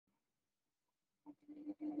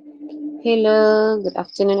Hello, good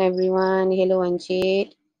afternoon, everyone. Hello,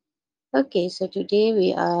 Anjit. Okay, so today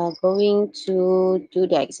we are going to do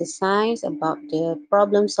the exercise about the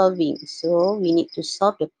problem solving. So we need to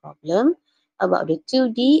solve the problem about the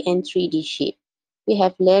 2D and 3D shape. We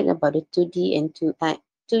have learned about the 2D and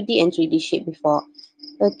 2D and 3D shape before.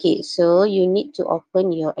 Okay, so you need to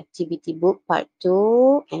open your activity book part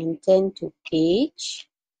 2 and turn to page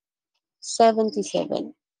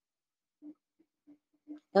 77.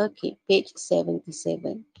 Okay, page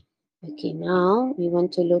 77. Okay, now we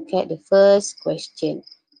want to look at the first question.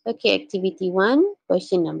 Okay, activity 1,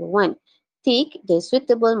 question number 1. Tick the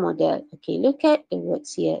suitable model. Okay, look at the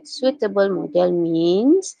words here. Suitable model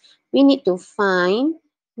means we need to find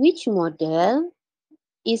which model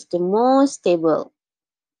is the most stable.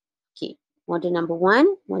 Okay, model number 1,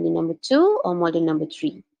 model number 2, or model number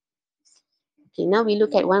 3. Okay, now we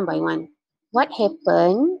look at one by one. What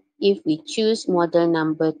happens if we choose model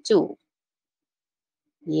number 2?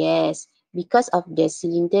 Yes, because of the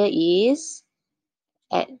cylinder is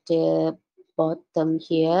at the bottom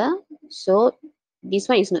here. So this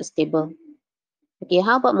one is not stable. Okay,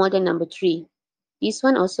 how about model number 3? This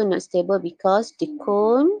one also not stable because the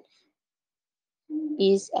cone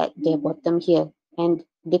is at the bottom here and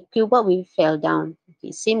the cuboid will fall down.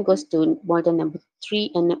 Okay, same goes to model number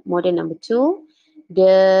 3 and model number 2.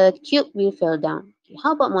 The cube will fall down. Okay,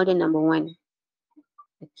 how about model number 1?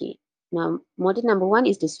 Okay, now model number 1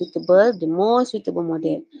 is the most suitable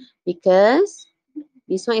model because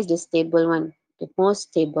this one is the stable one, the most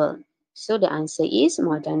stable. So the answer is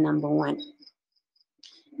model number 1.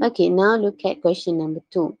 Okay, now look at question number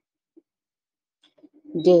 2.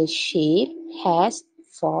 The shape has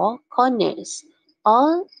 4 corners.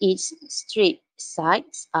 All its straight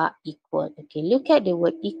sides are equal. Okay, look at the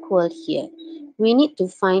word equal here. We need to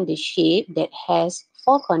find the shape that has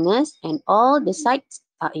 4 corners and all the sides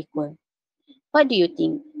are equal. What do you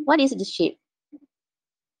think? What is the shape?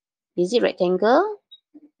 Is it rectangle?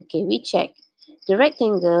 Okay, we check. The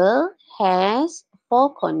rectangle has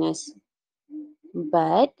 4 corners,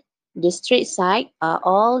 but the straight sides are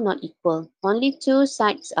all not equal. Only 2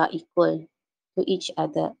 sides are equal to each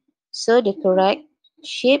other. So the correct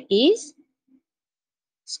shape is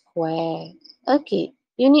square. Okay,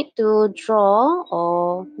 you need to draw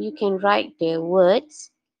or you can write the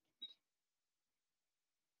words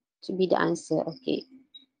to be the answer. Okay,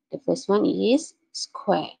 the first one is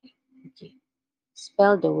square. Okay,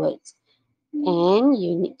 spell the words. And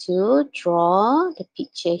you need to draw the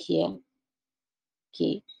picture here.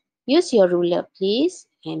 Okay, use your ruler please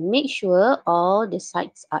and make sure all the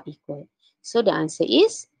sides are equal. So the answer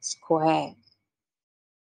is square.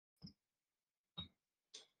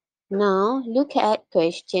 Now look at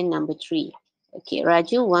question number 3. Okay,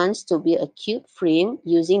 Raju wants to build a cube frame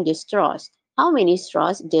using the straws. How many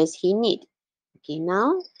straws does he need? Okay,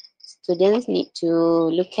 now students need to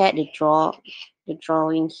look at the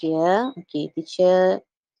drawing here. Okay, teacher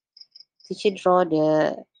draw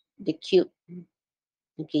the cube.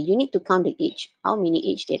 Okay, you need to count the edge. How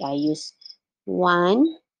many edge did I use? 1,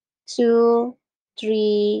 2,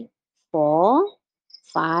 3, 4,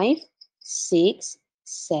 5, 6,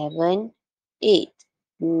 7, 8,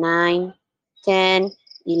 9, 10,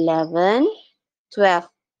 11, 12.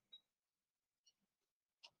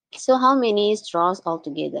 So how many straws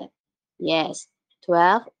altogether? Yes,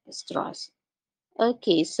 12 straws.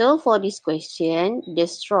 Okay, so for this question, the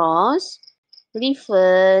straws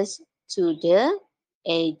refers to the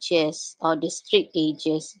edges or the straight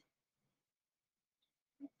edges.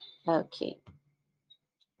 Okay.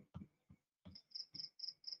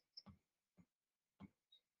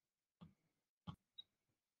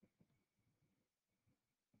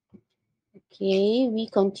 Okay, we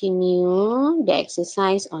continue the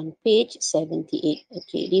exercise on page 78.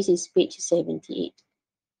 Okay, this is page 78.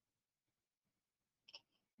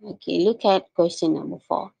 Okay, look at question number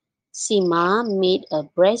 4. Sima made a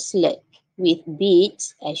bracelet with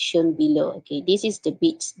beads as shown below. Okay, this is the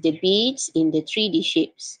beads in the 3D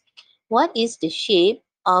shapes. What is the shape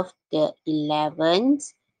of the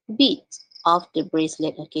 11th bead of the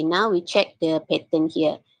bracelet? Okay, now we check the pattern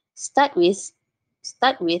here. Start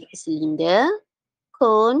with cylinder,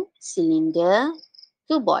 cone, cylinder,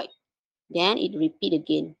 cuboid. Then it repeat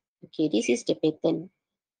again. Okay, this is the pattern.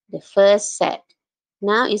 The first set.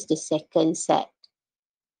 Now is the second set.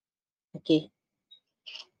 Okay.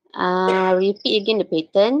 Repeat again the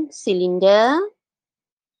pattern. Cylinder,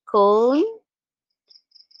 cone,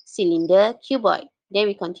 cylinder, cuboid. Then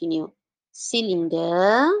we continue.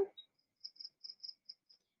 Cylinder,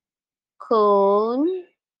 cone,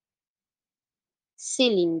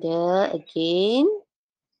 cylinder again,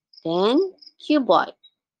 then cuboid.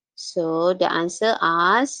 So the answer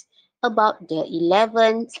asks about the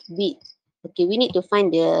 11th bit. Okay, we need to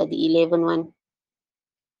find the 11 one.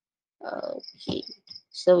 Okay,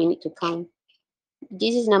 so we need to count.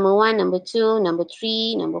 This is number 1, number 2, number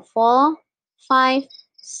 3, number 4, 5,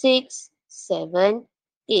 6, 7,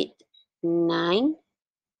 8, 9,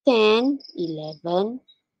 10, 11,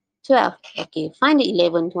 12. Okay, find the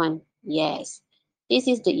 11th one. Yes, this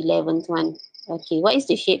is the 11th one. Okay, what is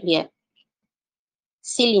the shape here?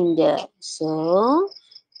 Cylinder. So,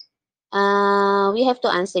 we have to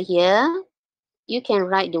answer here. You can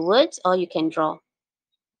write the words or you can draw.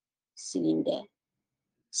 Cylinder.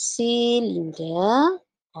 Cylinder,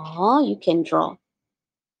 or you can draw.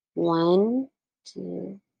 1,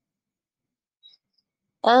 2.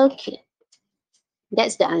 Okay,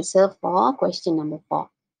 that's the answer for question number 4.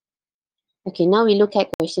 Okay, now we look at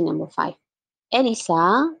question number 5.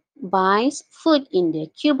 Elisa buys food in the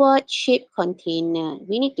cupboard-shaped container.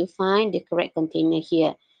 We need to find the correct container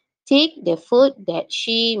here. Take the food that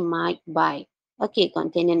she might buy. Okay,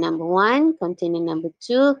 container number 1, container number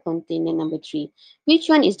 2, container number 3. Which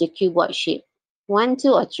one is the cupboard shape? 1,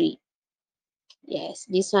 2, or 3? Yes,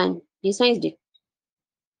 this one. This one is the...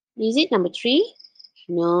 Is it number 3?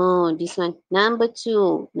 No, this one. Number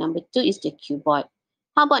 2. Number 2 is the cupboard.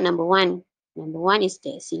 How about number 1? Number 1 is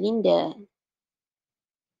the cylinder.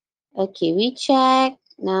 Okay, we check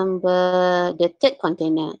the third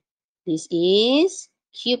container. This is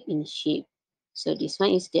cube in shape. So this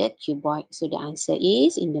one is the cuboid. So the answer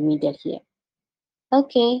is in the middle here.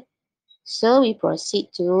 Okay, so we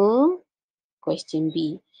proceed to question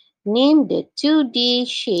B. Name the 2D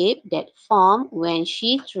shape that form when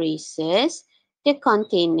she traces the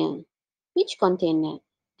container. Which container?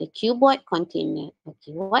 The cuboid container.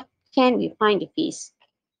 Okay, what can we find the face?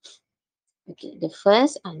 Okay, the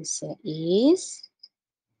first answer is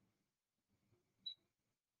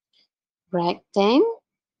rectangle.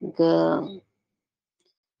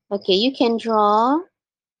 Okay, you can draw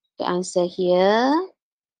the answer here.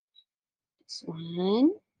 This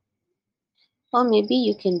one. Or maybe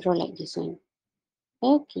you can draw like this one.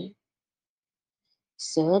 Okay.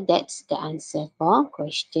 So that's the answer for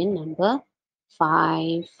question number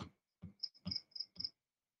 5.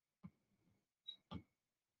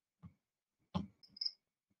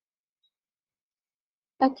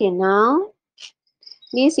 Okay, now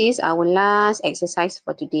this is our last exercise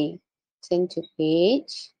for today. Turn to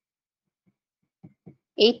page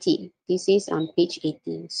 80. This is on page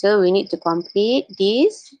 80. So we need to complete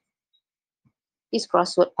this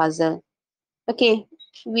crossword puzzle. Okay,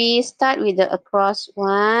 we start with the across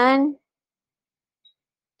one.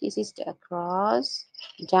 This is the across.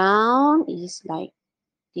 Down is like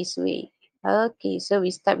this way. Okay, so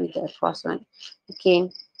we start with the across one.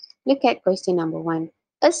 Okay, look at question number 1.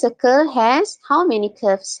 A circle has how many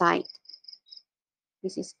curved sides?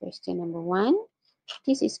 This is question number 1.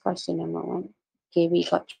 This is question number 1. Okay, we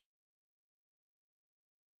got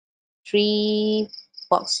 3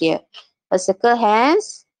 box here. A circle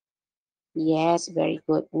has, yes, very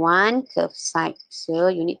good, 1 curved side. So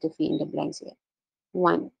you need to fill in the blanks here.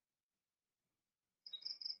 1.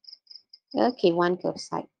 Okay, 1 curved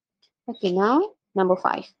side. Okay, now number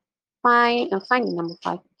 5. Find the number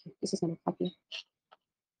 5. Okay, this is number 5 here.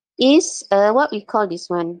 Is what we call this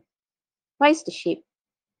one. What is the shape?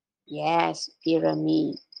 Yes,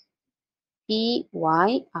 pyramid.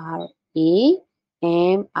 Pyramid.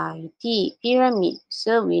 Pyramid.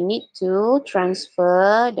 So we need to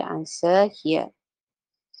transfer the answer here.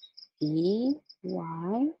 Pyramid.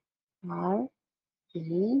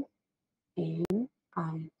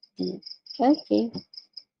 Okay.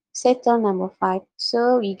 Settle number 5.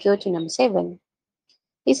 So we go to number 7.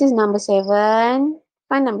 This is number 7.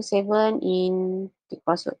 Find number 7 in the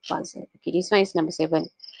crossword puzzle. Okay, this one is number 7.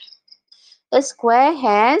 A square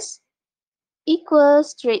has equal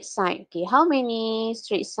straight side. Okay, how many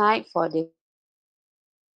straight side for the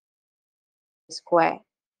square?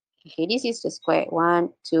 Okay, this is the square.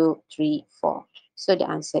 1, 2, 3, 4. So the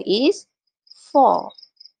answer is 4.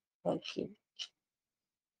 Okay.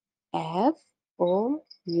 F-O-U-R.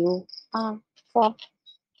 4.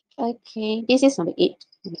 Okay, this is number 8.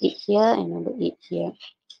 Number 8 here and number 8 here.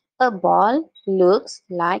 A ball looks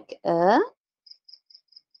like a...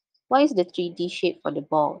 What is the 3D shape for the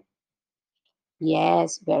ball?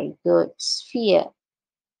 Yes, very good. Sphere.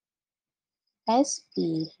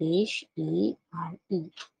 S-P-H-E-R-E.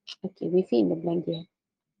 Okay, we fill in the blank here.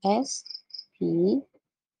 S-P-H-E-R-E.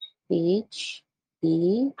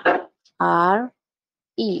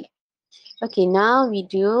 Okay, now we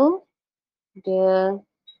do the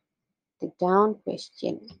down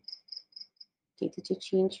question. Okay, did you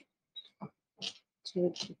change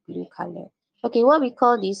to the blue color. Okay, what we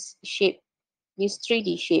call this shape, this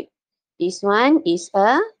 3D shape? This one is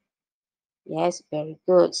a, yes, very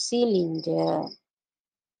good, cylinder.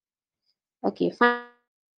 Okay, find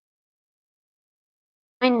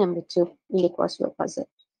number 2 in the crossword puzzle.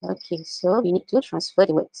 Okay, so we need to transfer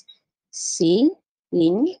the words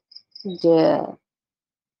cylinder.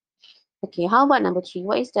 Okay, how about number 3?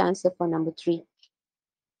 What is the answer for number 3?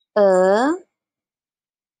 A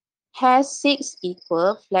has 6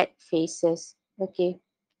 equal flat faces. Okay,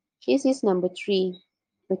 this is number 3.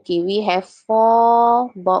 Okay, we have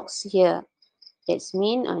 4 box here. That's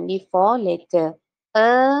mean only 4 letter.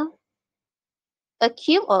 A a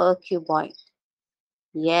cube or a cuboid?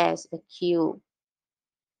 Yes, a cube.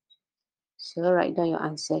 So write down your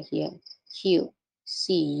answer here. Cube.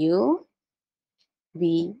 Cube.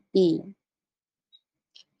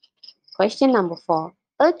 Question number 4.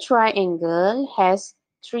 A triangle has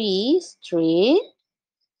 3 straight.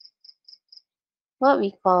 What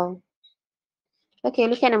we call? Okay,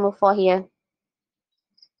 look at number 4 here.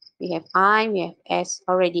 We have I, we have S,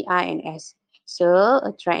 already I and S. So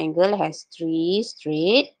a triangle has 3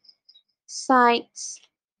 straight sides.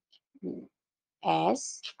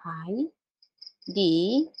 S, I,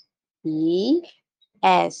 D, E,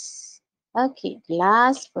 S. Okay,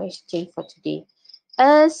 last question for today.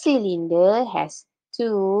 A cylinder has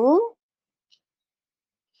two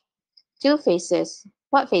faces.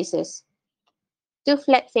 What faces? 2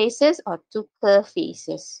 flat faces or 2 curved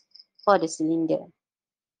faces for the cylinder?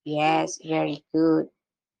 Yes, very good.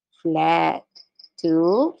 Flat.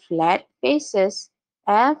 2 flat faces.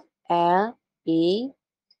 F L A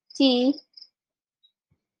T.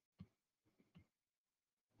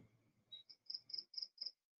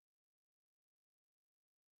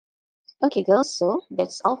 Okay, girls, so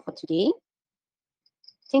that's all for today.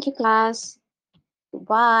 Thank you, class.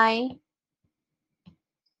 Goodbye.